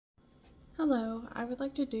Hello, I would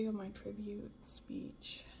like to do my tribute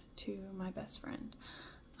speech to my best friend.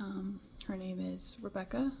 Her name is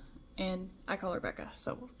Rebecca, and I call her Becca,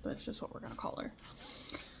 so that's just what we're gonna call her.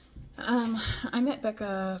 I met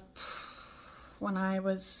Becca when I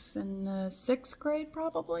was in the 6th grade,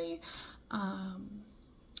 probably, and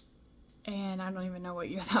I don't even know what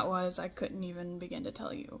year that was. I couldn't even begin to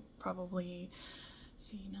tell you. Probably,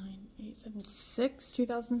 9, 8, 7, 6,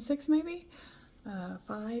 2006 maybe?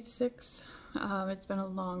 5, 6. It's been a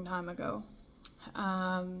long time ago.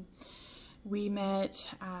 We met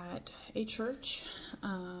at a church.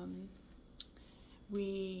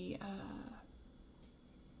 We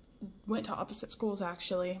went to opposite schools,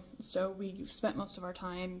 actually, so we spent most of our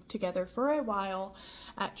time together for a while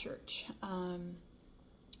at church.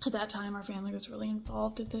 At that time, our family was really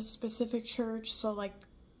involved at this specific church, so like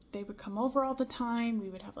they would come over all the time. We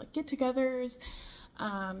would have like get-togethers,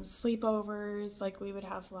 sleepovers. Like we would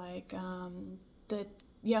have like the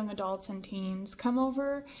young adults and teens come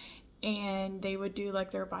over, and they would do like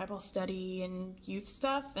their Bible study and youth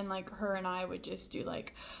stuff, and like her and I would just do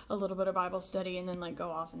like a little bit of Bible study and then like go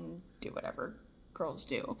off and do whatever girls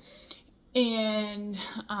do. And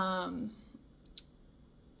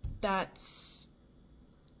that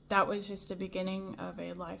was just the beginning of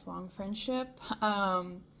a lifelong friendship.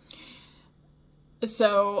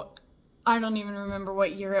 So I don't even remember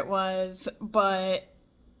what year it was, but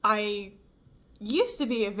I used to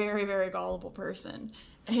be a very, very gullible person,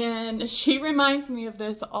 and she reminds me of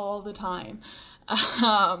this all the time.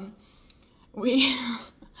 We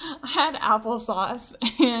had applesauce,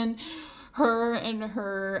 and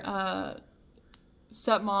her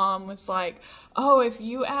stepmom was like, oh, if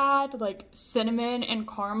you add like cinnamon and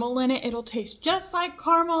caramel in it, it'll taste just like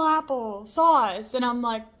caramel apple sauce. And I'm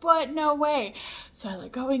like, what? No way. So I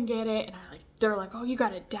like go and get it, and they're like, oh, you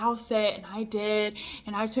gotta douse it, and I did,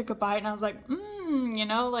 and I took a bite, and I was like, you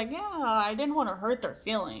know, like, yeah, I didn't want to hurt their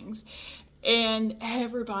feelings. And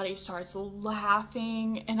everybody starts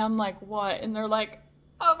laughing, and I'm like, what? And they're like,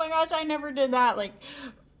 oh my gosh, I never did that. Like,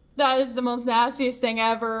 that is the most nastiest thing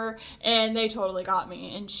ever. And they totally got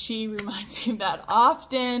me. And she reminds me of that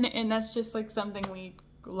often. And that's just like something we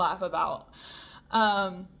laugh about.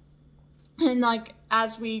 And like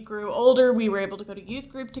as we grew older, we were able to go to youth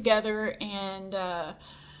group together. And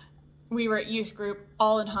we were at youth group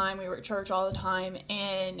all the time. We were at church all the time.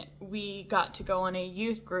 And we got to go on a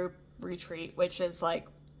youth group retreat, which is like,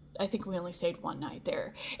 I think we only stayed one night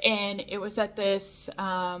there. And it was at this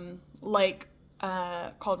lake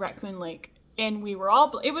called Raccoon Lake, and we were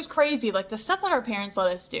all, it was crazy, like the stuff that our parents let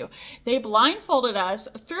us do. They blindfolded us,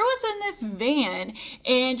 threw us in this van,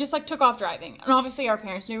 and just like took off driving. And obviously our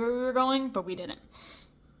parents knew where we were going, but we didn't.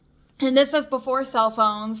 And this was before cell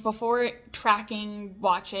phones, before tracking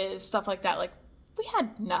watches, stuff like that. Like we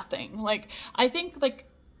had nothing. Like I think like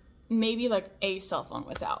maybe like a cell phone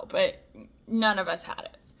was out, but none of us had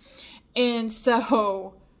it. And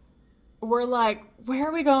so we're like, where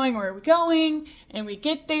are we going? Where are we going? And we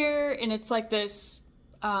get there, and it's like this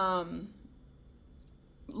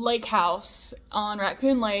lake house on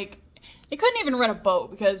Raccoon Lake. They couldn't even rent a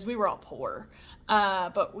boat because we were all poor.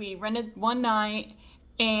 But we rented one night,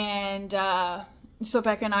 and so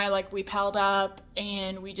Becca and I, like, we paddled up,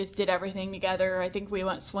 and we just did everything together. I think we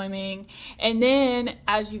went swimming. And then,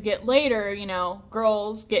 as you get later, you know,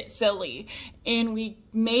 girls get silly. And we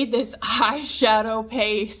made this eyeshadow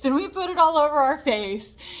paste, and we put it all over our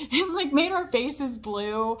face, and, like, made our faces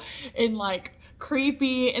blue and, like,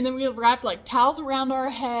 creepy. And then we wrapped, like, towels around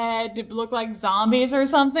our head to look like zombies or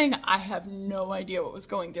something. I have no idea what was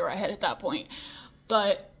going through our head at that point.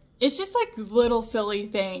 But it's just like little silly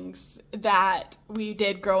things that we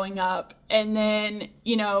did growing up. And then,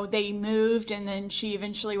 you know, they moved, and then she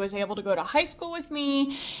eventually was able to go to high school with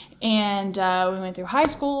me, and we went through high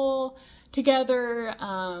school together.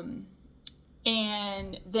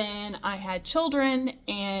 And then I had children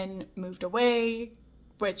and moved away,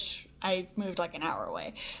 which I moved like an hour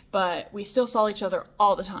away, but we still saw each other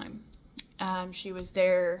all the time. She was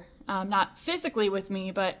there, not physically with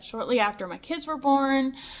me, but shortly after my kids were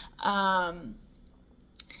born.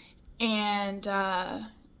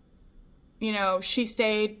 You know, she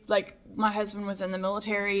stayed, like, my husband was in the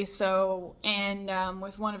military, so, and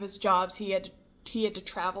with one of his jobs, he had to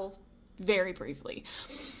travel very briefly.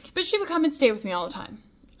 But she would come and stay with me all the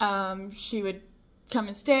time. She would come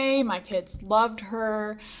and stay. My kids loved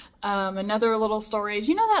her. Another little story is,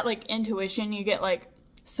 you know that, like, intuition you get, like,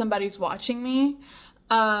 somebody's watching me?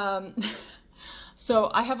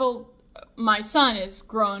 So I have my son is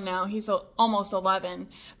grown now. He's almost 11,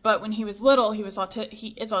 but when he was little, he is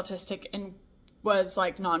autistic, and was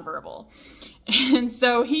like nonverbal. And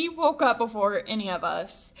so he woke up before any of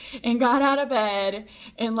us and got out of bed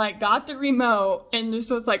and like got the remote and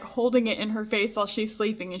just was like holding it in her face while she's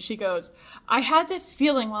sleeping. And she goes, I had this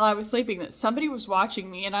feeling while I was sleeping that somebody was watching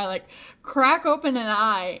me. And I like crack open an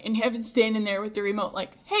eye and Heaven's standing there with the remote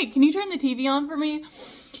like, hey, can you turn the TV on for me?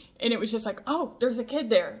 And it was just like, oh, there's a kid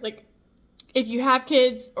there. Like, if you have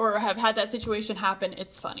kids or have had that situation happen,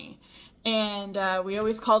 it's funny. And we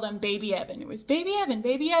always called him Baby Evan. It was Baby Evan,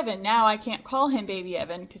 Baby Evan. Now I can't call him Baby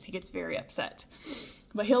Evan because he gets very upset.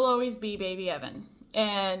 But he'll always be Baby Evan.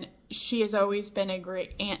 And she has always been a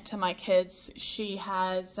great aunt to my kids. She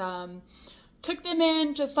has took them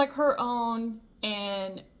in just like her own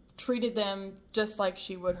and treated them just like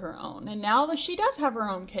she would her own. And now that she does have her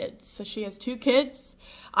own kids. So she has 2 kids.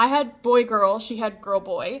 I had boy girl. She had girl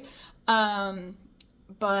boy.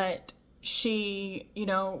 But she, you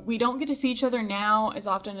know, we don't get to see each other now as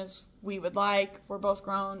often as we would like. We're both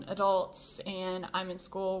grown adults and I'm in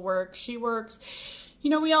school, work, she works.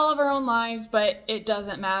 You know, we all have our own lives, but it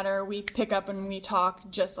doesn't matter. We pick up and we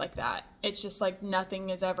talk just like that. It's just like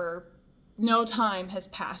nothing is ever, no time has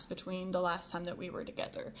passed between the last time that we were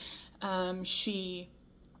together. She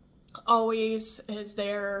always is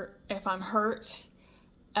there if I'm hurt.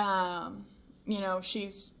 You know,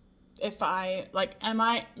 if I, like, am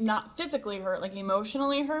I not physically hurt, like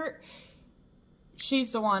emotionally hurt,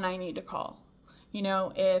 she's the one I need to call. You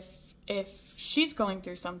know, if she's going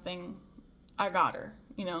through something, I got her,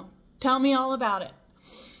 you know, tell me all about it.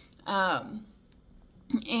 And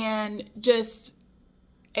just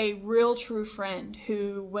a real true friend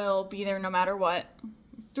who will be there no matter what,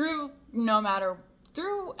 through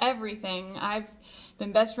everything. I've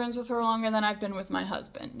been best friends with her longer than I've been with my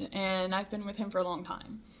husband, and I've been with him for a long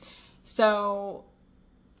time. So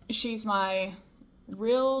she's my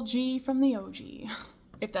real G from the OG,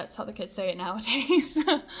 if that's how the kids say it nowadays.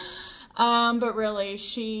 But really,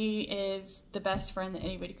 she is the best friend that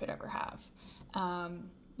anybody could ever have.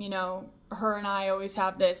 You know, her and I always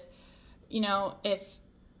have this, you know, if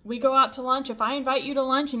we go out to lunch, if I invite you to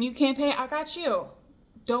lunch and you can't pay, I got you.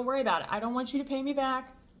 Don't worry about it. I don't want you to pay me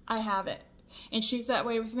back. I have it. And she's that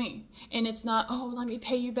way with me. And it's not, oh, let me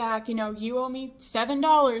pay you back. You know, you owe me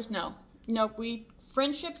 $7. No,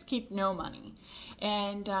 friendships keep no money.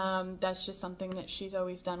 And that's just something that she's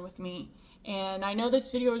always done with me. And I know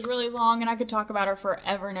this video is really long and I could talk about her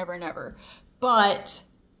forever and ever and ever. But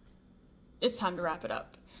it's time to wrap it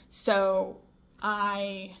up. So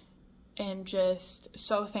I am just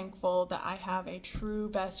so thankful that I have a true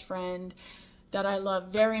best friend that I love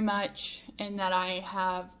very much, and that I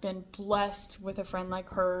have been blessed with a friend like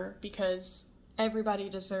her, because everybody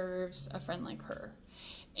deserves a friend like her.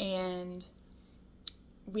 And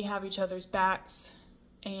we have each other's backs,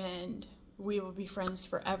 and we will be friends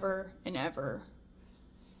forever and ever.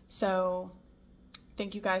 So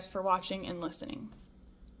thank you guys for watching and listening.